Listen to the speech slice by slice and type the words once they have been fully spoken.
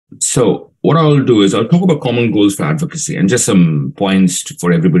So what I'll do is I'll talk about common goals for advocacy and just some points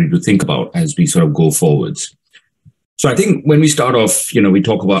for everybody to think about as we sort of go forwards. So I think when we start off, we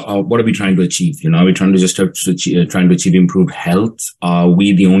talk about what are we trying to achieve? Are we trying to just trying to achieve improved health? Are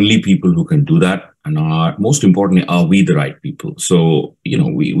we the only people who can do that? And most importantly, are we the right people? So,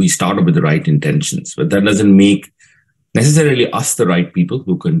 we start off with the right intentions, but that doesn't make necessarily us the right people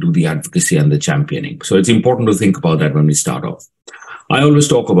who can do the advocacy and the championing. So it's important to think about that when we start off. I always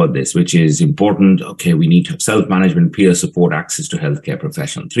talk about this, which is important. Okay, we need to have self-management, peer support, access to healthcare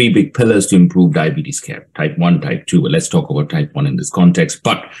professional. Three big pillars to improve diabetes care. Type 1, type 2. Well, let's talk about type 1 in this context.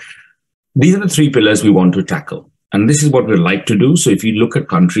 But these are the three pillars we want to tackle. And this is what we like to do. So if you look at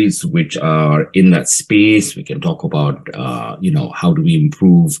countries which are in that space, we can talk about, how do we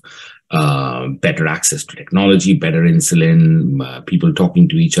improve better access to technology, better insulin, people talking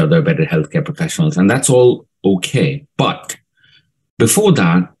to each other, better healthcare professionals. And that's all okay. But before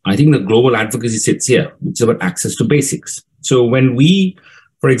that, I think the global advocacy sits here, which is about access to basics. So when we,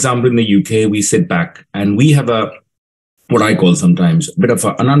 for example, in the UK, we sit back and we have what I call sometimes a bit of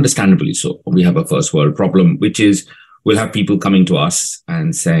an understandably so, we have a first world problem, which is we'll have people coming to us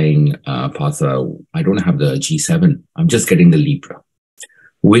and saying, Partha, I don't have the G7. I'm just getting the Libra,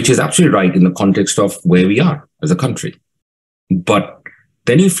 which is absolutely right in the context of where we are as a country. But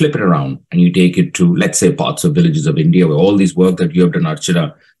then you flip it around and you take it to, let's say, parts of villages of India where all this work that you have done,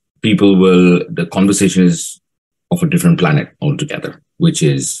 Archana, the conversation is of a different planet altogether, which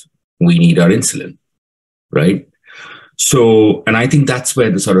is we need our insulin, right? So, and I think that's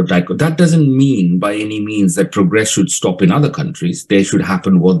where the sort of that doesn't mean by any means that progress should stop in other countries. They should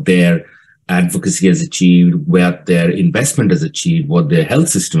happen what their advocacy has achieved, where their investment has achieved, what their health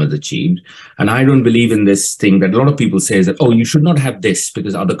system has achieved. And I don't believe in this thing that a lot of people say is that, oh, you should not have this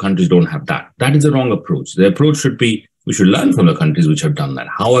because other countries don't have that. That is the wrong approach. The approach should be, we should learn from the countries which have done that.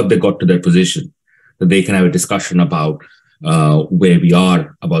 How have they got to their position? That they can have a discussion about where we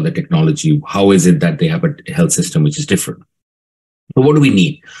are, about the technology. How is it that they have a health system which is different? So what do we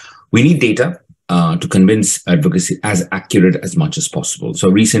need? We need data to convince advocacy as accurate as much as possible. So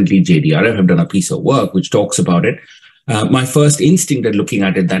recently, JDRF have done a piece of work which talks about it. My first instinct at looking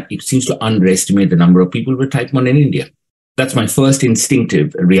at it, that it seems to underestimate the number of people with type 1 in India. That's my first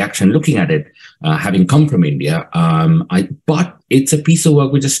instinctive reaction looking at it, having come from India. But it's a piece of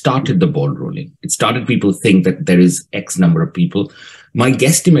work which has started the ball rolling. It started people think that there is X number of people. My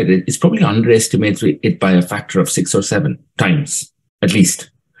guesstimate is probably underestimates it by a factor of 6 or 7 times, at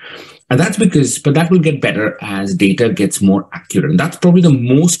least. And that's but that will get better as data gets more accurate. And that's probably the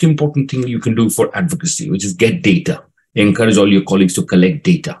most important thing you can do for advocacy, which is get data. Encourage all your colleagues to collect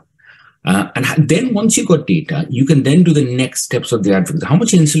data. And then once you got data, you can then do the next steps of the advocacy. How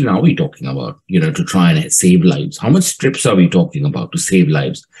much insulin are we talking about, to try and save lives? How much strips are we talking about to save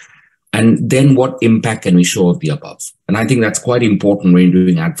lives? And then what impact can we show of the above? And I think that's quite important when you're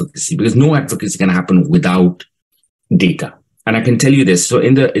doing advocacy, because no advocacy can happen without data. And I can tell you this. So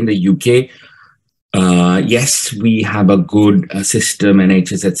in the UK, yes, we have a good system,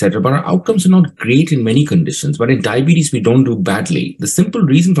 NHS, etc., but our outcomes are not great in many conditions. But in diabetes, we don't do badly. The simple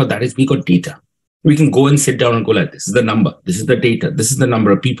reason for that is we got data. We can go and sit down and go like, this is the number, this is the data, this is the number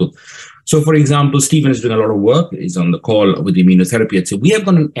of people. So for example, Stephen is doing a lot of work. He's on the call with immunotherapy. And so we have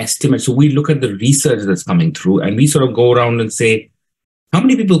got an estimate. So we look at the research that's coming through and we sort of go around and say, how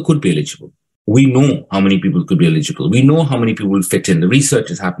many people could be eligible? We know how many people could be eligible. We know how many people will fit in. The research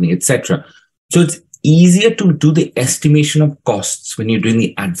is happening, etc. So it's easier to do the estimation of costs when you're doing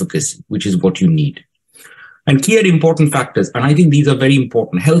the advocacy, which is what you need. And key and important factors, and I think these are very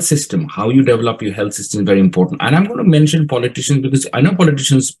important. Health system, how you develop your health system is very important. And I'm going to mention politicians because I know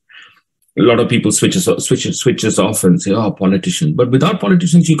politicians, a lot of people switch us off and say, oh, politicians. But without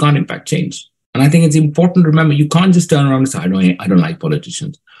politicians, you can't impact change. And I think it's important to remember, you can't just turn around and say, I don't like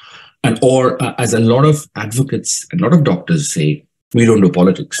politicians. Or as a lot of advocates, a lot of doctors say, we don't do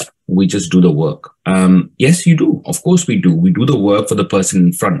politics. We just do the work. Yes, you do. Of course we do. We do the work for the person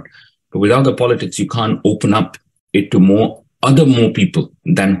in front. But without the politics, you can't open up it to more people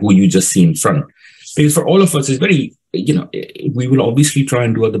than who you just see in front. Because for all of us, it's very, we will obviously try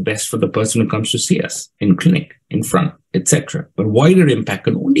and do the best for the person who comes to see us in clinic, in front, etc. But wider impact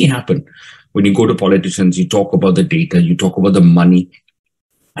can only happen when you go to politicians, you talk about the data, you talk about the money,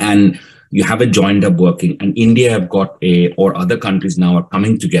 and you have a joined up working. And India have got or other countries now are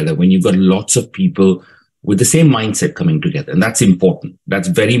coming together when you've got lots of people with the same mindset coming together. And that's important. That's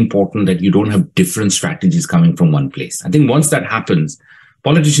very important that you don't have different strategies coming from one place. I think once that happens,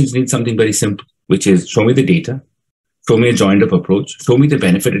 politicians need something very simple, which is show me the data, show me a joined up approach, show me the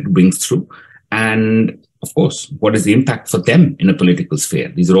benefit it brings through, and Of course, what is the impact for them in a political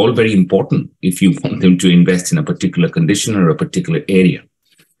sphere? These are all very important if you want them to invest in a particular condition or a particular area.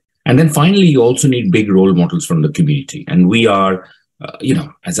 And then finally, you also need big role models from the community. And we are,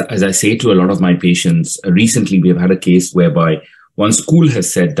 as I say to a lot of my patients, recently we have had a case whereby one school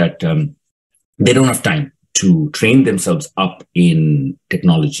has said that they don't have time to train themselves up in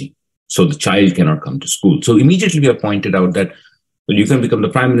technology. So the child cannot come to school. So immediately we have pointed out that, well, you can become the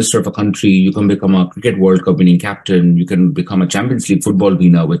prime minister of a country, you can become a cricket World Cup winning captain, you can become a Champions League football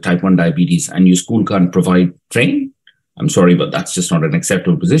winner with type 1 diabetes, and your school can't provide training. I'm sorry, but that's just not an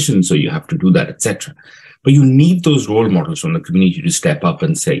acceptable position. So you have to do that, etc. But you need those role models from the community to step up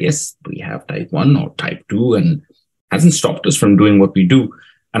and say, yes, we have type 1 or type 2, and hasn't stopped us from doing what we do.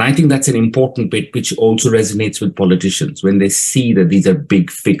 And I think that's an important bit, which also resonates with politicians when they see that these are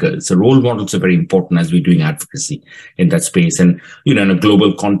big figures. The role models are very important as we're doing advocacy in that space. And, in a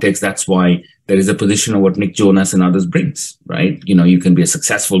global context, that's why there is a position of what Nick Jonas and others brings, right? You can be a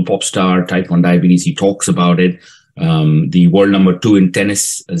successful pop star, type 1 diabetes. He talks about it. The world number 2 in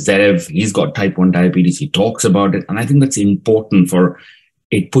tennis, Zverev, he's got type 1 diabetes. He talks about it. And I think that's important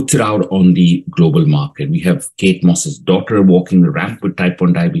it puts it out on the global market. We have Kate Moss's daughter walking the ramp with type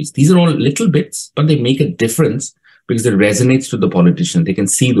 1 diabetes. These are all little bits, but they make a difference because it resonates to the politician. They can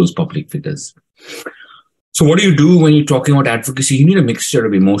see those public figures. So what do you do when you're talking about advocacy? You need a mixture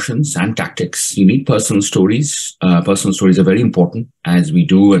of emotions and tactics. You need personal stories. Personal stories are very important, as we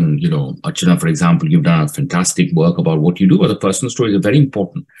do. And, Archana, for example, you've done a fantastic work about what you do, but the personal stories are very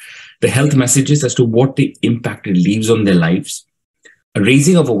important. The health messages as to what the impact it leaves on their lives.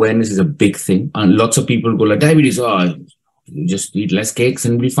 Raising of awareness is a big thing. And lots of people go like, diabetes, you just eat less cakes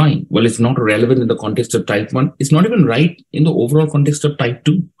and be fine. Well, it's not relevant in the context of type 1. It's not even right in the overall context of type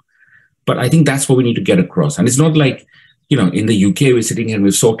 2. But I think that's what we need to get across. And it's not like, in the UK, we're sitting here and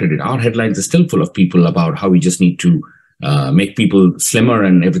we've sorted it. Our headlines are still full of people about how we just need to make people slimmer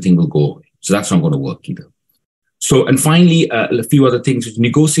and everything will go away. So that's not going to work either. So, and finally, a few other things, which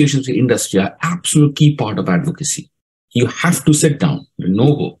negotiations with industry are absolute key part of advocacy. You have to sit down,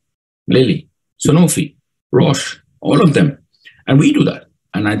 Lenovo, Lilly, Sanofi, Roche, all of them. And we do that.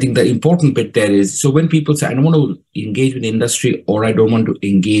 And I think the important bit there is, so when people say, I don't want to engage with industry or I don't want to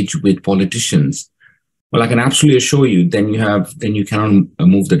engage with politicians, well, I can absolutely assure you, then you cannot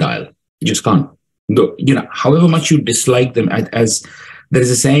move the dial. You just can't. However much you dislike them, as there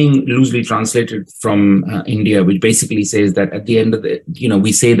is a saying loosely translated from India, which basically says that at the end of the,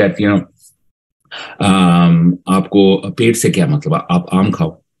 we say that, आपको पेड़ से क्या मतलब आप आम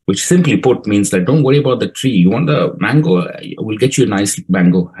खाओ, which simply put means that don't worry about the tree. You want the mango, we'll get you a nice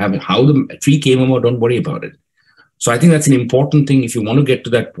mango. How the tree came about, don't worry about it. So I think that's an important thing. If you want to get to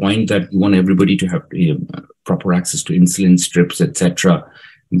that point that you want everybody to have proper access to insulin strips, etc.,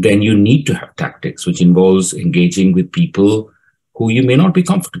 then you need to have tactics, which involves engaging with people who you may not be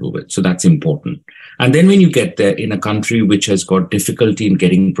comfortable with. So that's important. And then when you get there in a country which has got difficulty in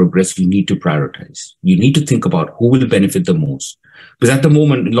getting progress, you need to prioritize. You need to think about who will benefit the most. Because at the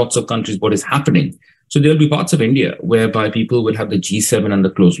moment, in lots of countries, what is happening? So there'll be parts of India whereby people will have the G7 and the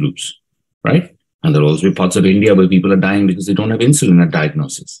closed loops, right? And there'll also be parts of India where people are dying because they don't have insulin at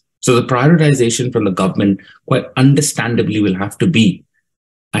diagnosis. So the prioritization from the government, quite understandably, will have to be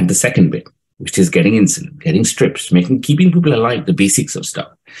at the second bit, which is getting insulin, getting strips, keeping people alive, the basics of stuff.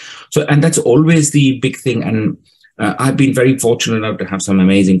 So, and that's always the big thing. And I've been very fortunate enough to have some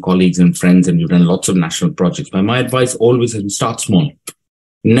amazing colleagues and friends, and we've done lots of national projects. But my advice always is start small.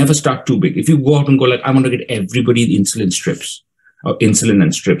 Never start too big. If you go out and go like, I want to get everybody insulin strips or insulin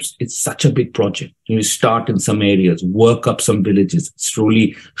and strips, it's such a big project. You start in some areas, work up some villages,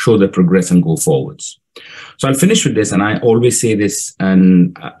 slowly show the progress and go forwards. So I'll finish with this, and I always say this,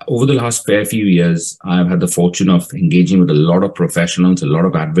 and over the last fair few years, I've had the fortune of engaging with a lot of professionals, a lot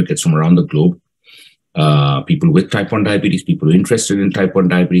of advocates from around the globe, people with type 1 diabetes, people who are interested in type 1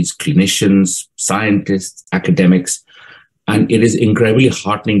 diabetes, clinicians, scientists, academics, and it is incredibly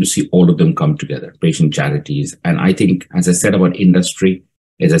heartening to see all of them come together, patient charities. And I think, as I said about industry,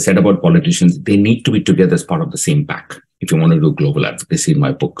 as I said about politicians, they need to be together as part of the same pack if you want to do global advocacy in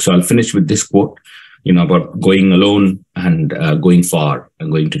my book. So I'll finish with this quote, about going alone and going far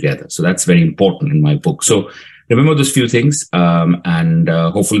and going together. So that's very important in my book. So remember those few things, and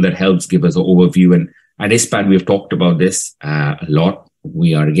hopefully that helps give us an overview. And at ISPAD, we have talked about this a lot.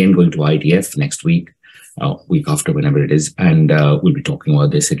 We are again going to IDF next week after, whenever it is, and we'll be talking about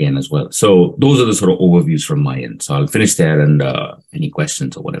this again as well. So those are the sort of overviews from my end. So I'll finish there, and any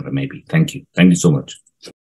questions or whatever maybe. Thank you. Thank you so much.